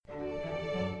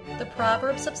The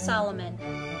Proverbs of Solomon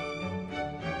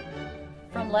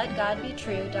from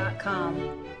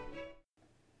LetGodBetrue.com.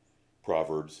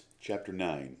 Proverbs chapter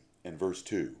 9 and verse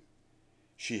 2.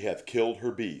 She hath killed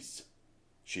her beasts,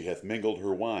 she hath mingled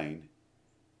her wine,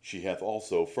 she hath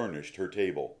also furnished her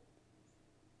table.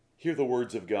 Hear the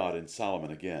words of God in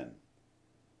Solomon again.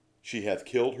 She hath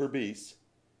killed her beasts,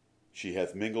 she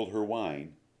hath mingled her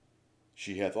wine,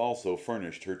 she hath also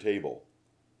furnished her table.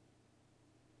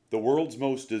 The world's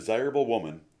most desirable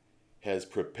woman has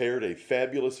prepared a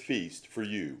fabulous feast for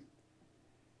you.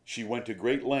 She went to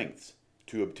great lengths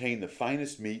to obtain the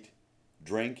finest meat,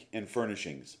 drink, and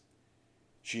furnishings.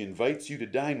 She invites you to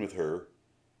dine with her,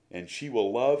 and she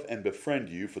will love and befriend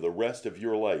you for the rest of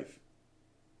your life.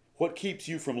 What keeps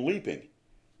you from leaping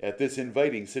at this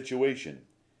inviting situation,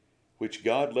 which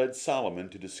God led Solomon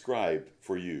to describe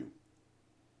for you?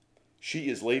 She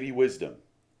is Lady Wisdom,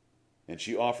 and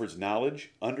she offers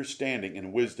knowledge, understanding,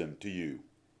 and wisdom to you.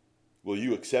 Will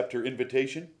you accept her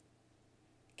invitation?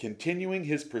 Continuing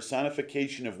his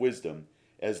personification of wisdom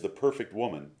as the perfect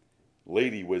woman,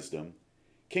 Lady Wisdom,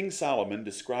 King Solomon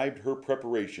described her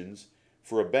preparations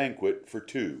for a banquet for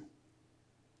two.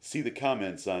 See the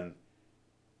comments on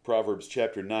Proverbs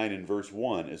chapter 9 and verse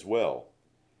 1 as well.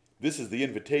 This is the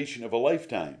invitation of a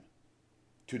lifetime.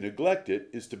 To neglect it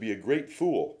is to be a great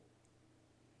fool.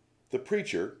 The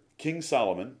preacher, King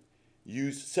Solomon,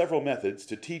 used several methods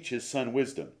to teach his son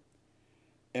wisdom,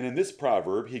 and in this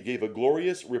proverb he gave a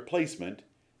glorious replacement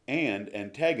and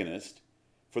antagonist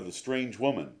for the strange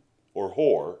woman, or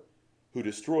whore, who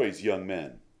destroys young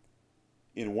men.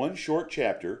 In one short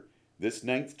chapter, this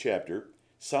 9th chapter,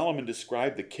 Solomon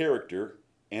described the character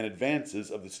and advances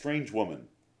of the strange woman,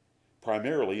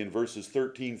 primarily in verses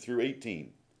 13 through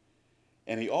 18,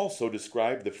 and he also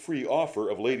described the free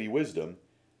offer of Lady Wisdom,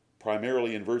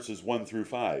 primarily in verses 1 through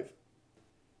 5.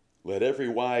 Let every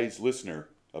wise listener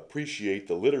appreciate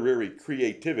the literary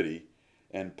creativity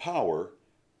and power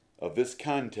of this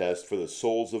contest for the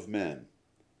souls of men.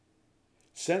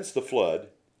 Since the flood,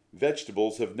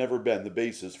 vegetables have never been the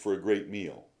basis for a great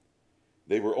meal.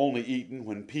 They were only eaten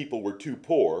when people were too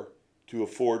poor to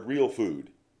afford real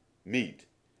food, meat.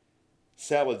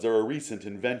 Salads are a recent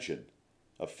invention,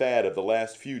 a fad of the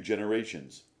last few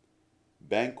generations.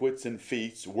 Banquets and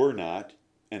feasts were not,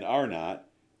 and are not,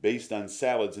 based on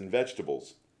salads and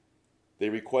vegetables. They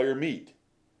require meat,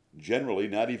 generally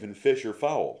not even fish or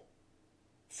fowl.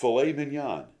 Filet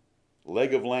mignon,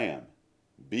 leg of lamb,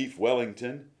 beef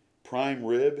Wellington, prime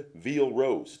rib, veal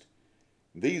roast.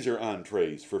 These are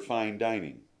entrees for fine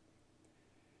dining.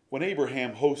 When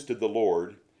Abraham hosted the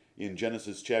Lord in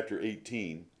Genesis chapter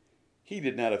 18, he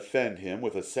did not offend him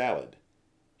with a salad.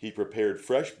 He prepared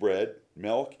fresh bread,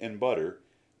 milk, and butter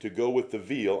to go with the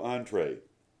veal entree.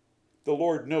 The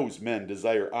Lord knows men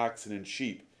desire oxen and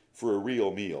sheep for a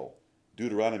real meal.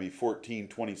 Deuteronomy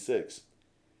 14:26.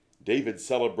 David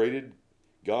celebrated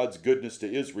God's goodness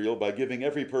to Israel by giving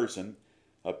every person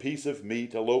a piece of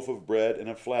meat, a loaf of bread, and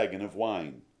a flagon of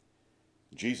wine.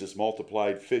 Jesus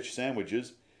multiplied fish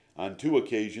sandwiches on 2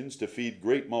 occasions to feed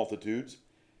great multitudes,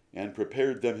 and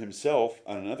prepared them himself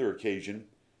on another occasion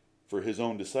for his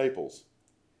own disciples.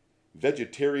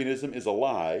 Vegetarianism is a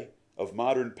lie of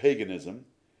modern paganism,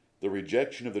 the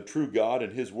rejection of the true God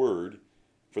and his word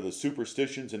for the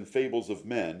superstitions and fables of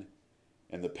men,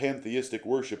 and the pantheistic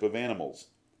worship of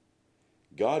animals.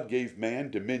 God gave man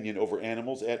dominion over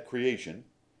animals at creation,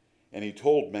 and he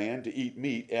told man to eat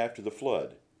meat after the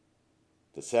flood.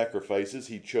 The sacrifices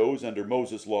he chose under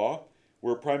Moses' law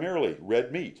were primarily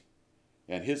red meat,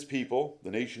 and his people,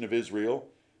 the nation of Israel,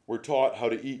 were taught how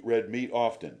to eat red meat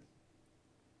often.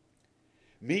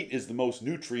 Meat is the most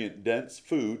nutrient-dense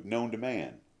food known to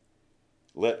man.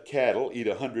 Let cattle eat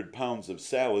 100 pounds of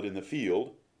salad in the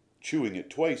field, chewing it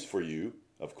twice for you,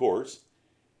 of course,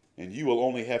 and you will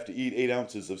only have to eat 8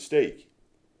 ounces of steak.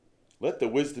 Let the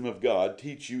wisdom of God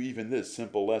teach you even this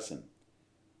simple lesson.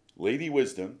 Lady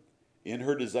Wisdom, in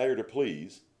her desire to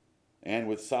please, and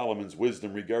with Solomon's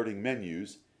wisdom regarding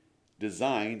menus,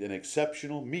 designed an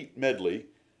exceptional meat medley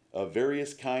of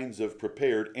various kinds of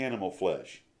prepared animal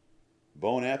flesh.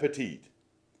 Bon appetit!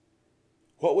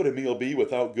 What would a meal be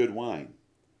without good wine?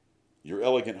 Your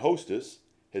elegant hostess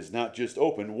has not just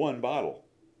opened 1 bottle.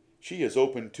 She has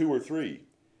opened 2 or 3,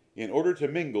 in order to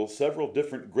mingle several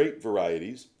different grape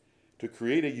varieties to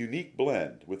create a unique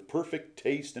blend with perfect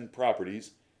taste and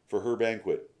properties for her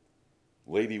banquet.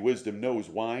 Lady Wisdom knows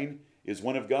wine is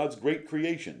one of God's great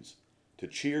creations to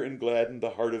cheer and gladden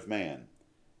the heart of man.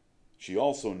 She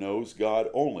also knows God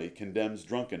only condemns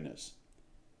drunkenness.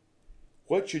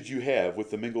 What should you have with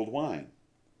the mingled wine?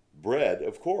 Bread,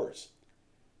 of course.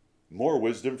 More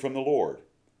wisdom from the Lord.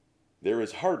 there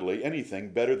is hardly anything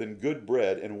better than good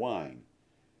bread and wine,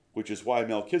 which is why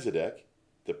Melchizedek,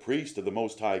 the priest of the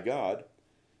Most High God,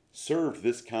 served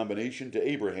this combination to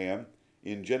Abraham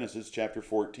in Genesis chapter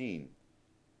 14.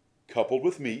 Coupled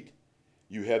with meat,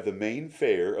 you have the main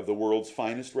fare of the world's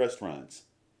finest restaurants,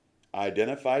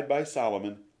 identified by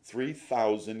Solomon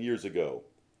 3,000 years ago.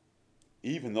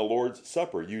 Even the Lord's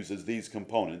Supper uses these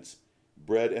components,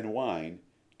 bread and wine,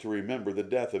 to remember the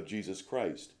death of Jesus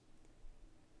Christ.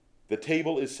 The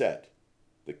table is set,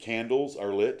 the candles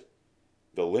are lit,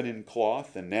 the linen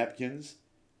cloth and napkins,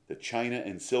 the china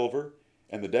and silver,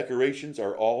 and the decorations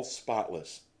are all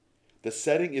spotless. The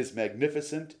setting is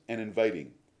magnificent and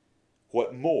inviting.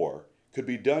 What more could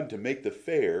be done to make the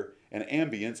fare and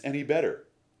ambience any better?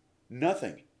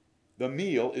 Nothing. The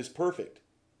meal is perfect.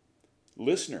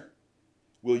 Listener,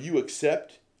 will you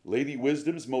accept Lady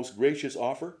Wisdom's most gracious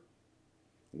offer?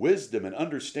 Wisdom and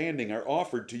understanding are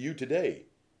offered to you today.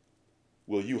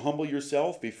 Will you humble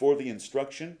yourself before the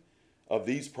instruction of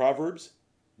these proverbs,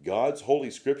 God's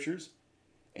holy scriptures,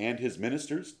 and his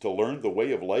ministers to learn the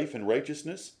way of life and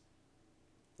righteousness?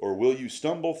 Or will you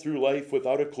stumble through life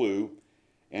without a clue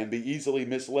and be easily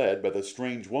misled by the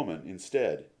strange woman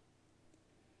instead?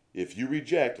 If you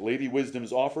reject Lady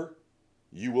Wisdom's offer,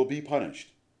 you will be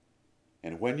punished.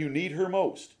 And when you need her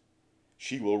most,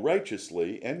 she will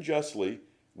righteously and justly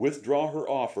withdraw her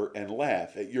offer and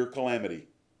laugh at your calamity.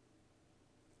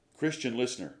 Christian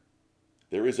listener,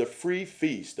 there is a free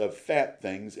feast of fat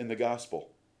things in the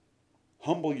gospel.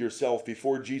 Humble yourself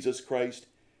before Jesus Christ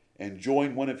and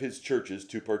join one of his churches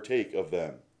to partake of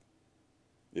them.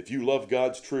 If you love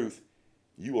God's truth,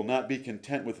 you will not be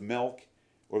content with milk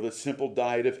or the simple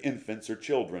diet of infants or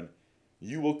children.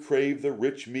 You will crave the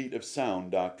rich meat of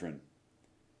sound doctrine.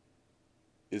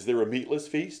 Is there a meatless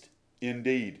feast?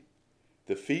 Indeed.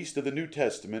 The feast of the New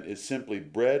Testament is simply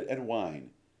bread and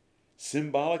wine,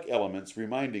 symbolic elements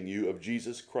reminding you of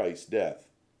Jesus Christ's death.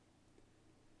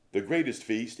 The greatest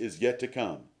feast is yet to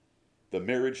come, the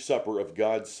marriage supper of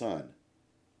God's Son.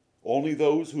 Only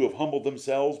those who have humbled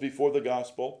themselves before the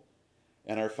gospel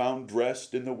and are found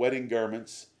dressed in the wedding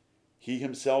garments he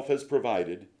himself has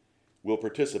provided will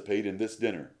participate in this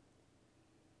dinner.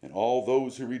 And all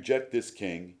those who reject this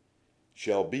king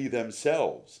shall be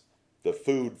themselves the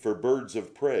food for birds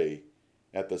of prey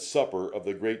at the supper of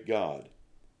the great God.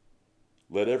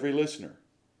 Let every listener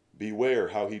beware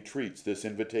how he treats this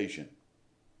invitation.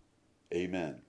 Amen.